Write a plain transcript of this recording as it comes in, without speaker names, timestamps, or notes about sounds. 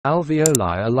Alveoli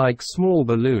are like small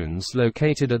balloons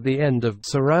located at the end of.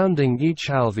 Surrounding each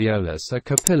alveolus are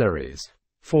capillaries,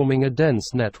 forming a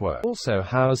dense network. Also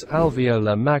house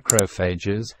alveolar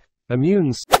macrophages,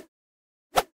 immune.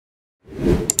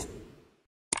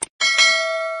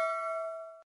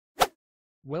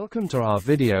 Welcome to our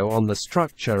video on the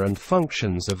structure and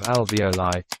functions of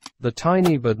alveoli, the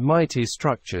tiny but mighty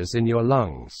structures in your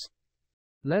lungs.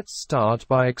 Let's start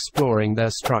by exploring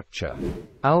their structure.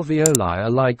 Alveoli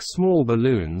are like small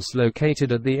balloons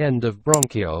located at the end of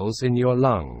bronchioles in your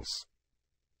lungs.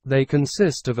 They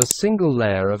consist of a single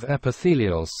layer of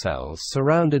epithelial cells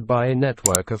surrounded by a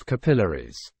network of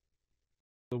capillaries.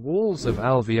 The walls of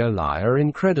alveoli are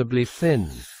incredibly thin,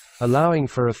 allowing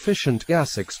for efficient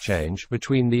gas exchange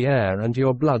between the air and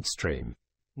your bloodstream.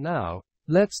 Now,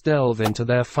 let's delve into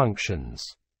their functions.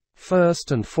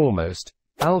 First and foremost,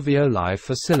 alveoli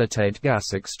facilitate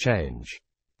gas exchange.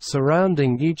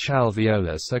 Surrounding each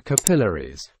alveolus are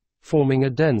capillaries, forming a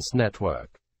dense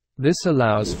network. This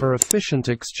allows for efficient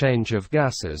exchange of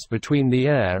gases between the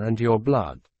air and your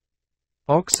blood.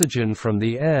 Oxygen from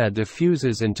the air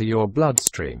diffuses into your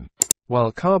bloodstream,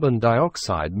 while carbon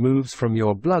dioxide moves from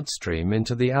your bloodstream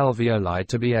into the alveoli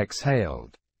to be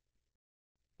exhaled.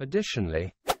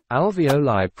 Additionally,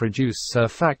 alveoli produce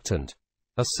surfactant,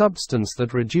 a substance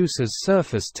that reduces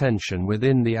surface tension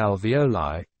within the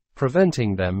alveoli,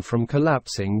 preventing them from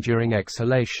collapsing during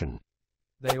exhalation.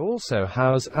 They also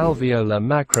house alveolar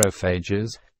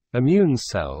macrophages, immune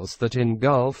cells that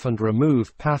engulf and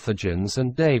remove pathogens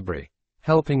and debris,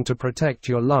 helping to protect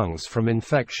your lungs from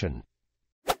infection.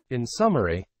 In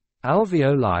summary,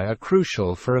 alveoli are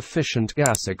crucial for efficient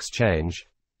gas exchange,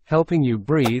 helping you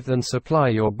breathe and supply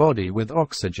your body with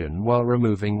oxygen while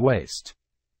removing waste.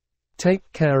 Take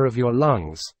care of your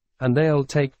lungs, and they'll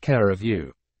take care of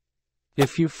you.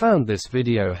 If you found this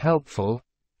video helpful,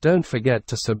 don't forget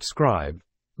to subscribe,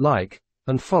 like,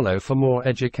 and follow for more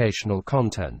educational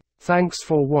content. Thanks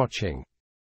for watching.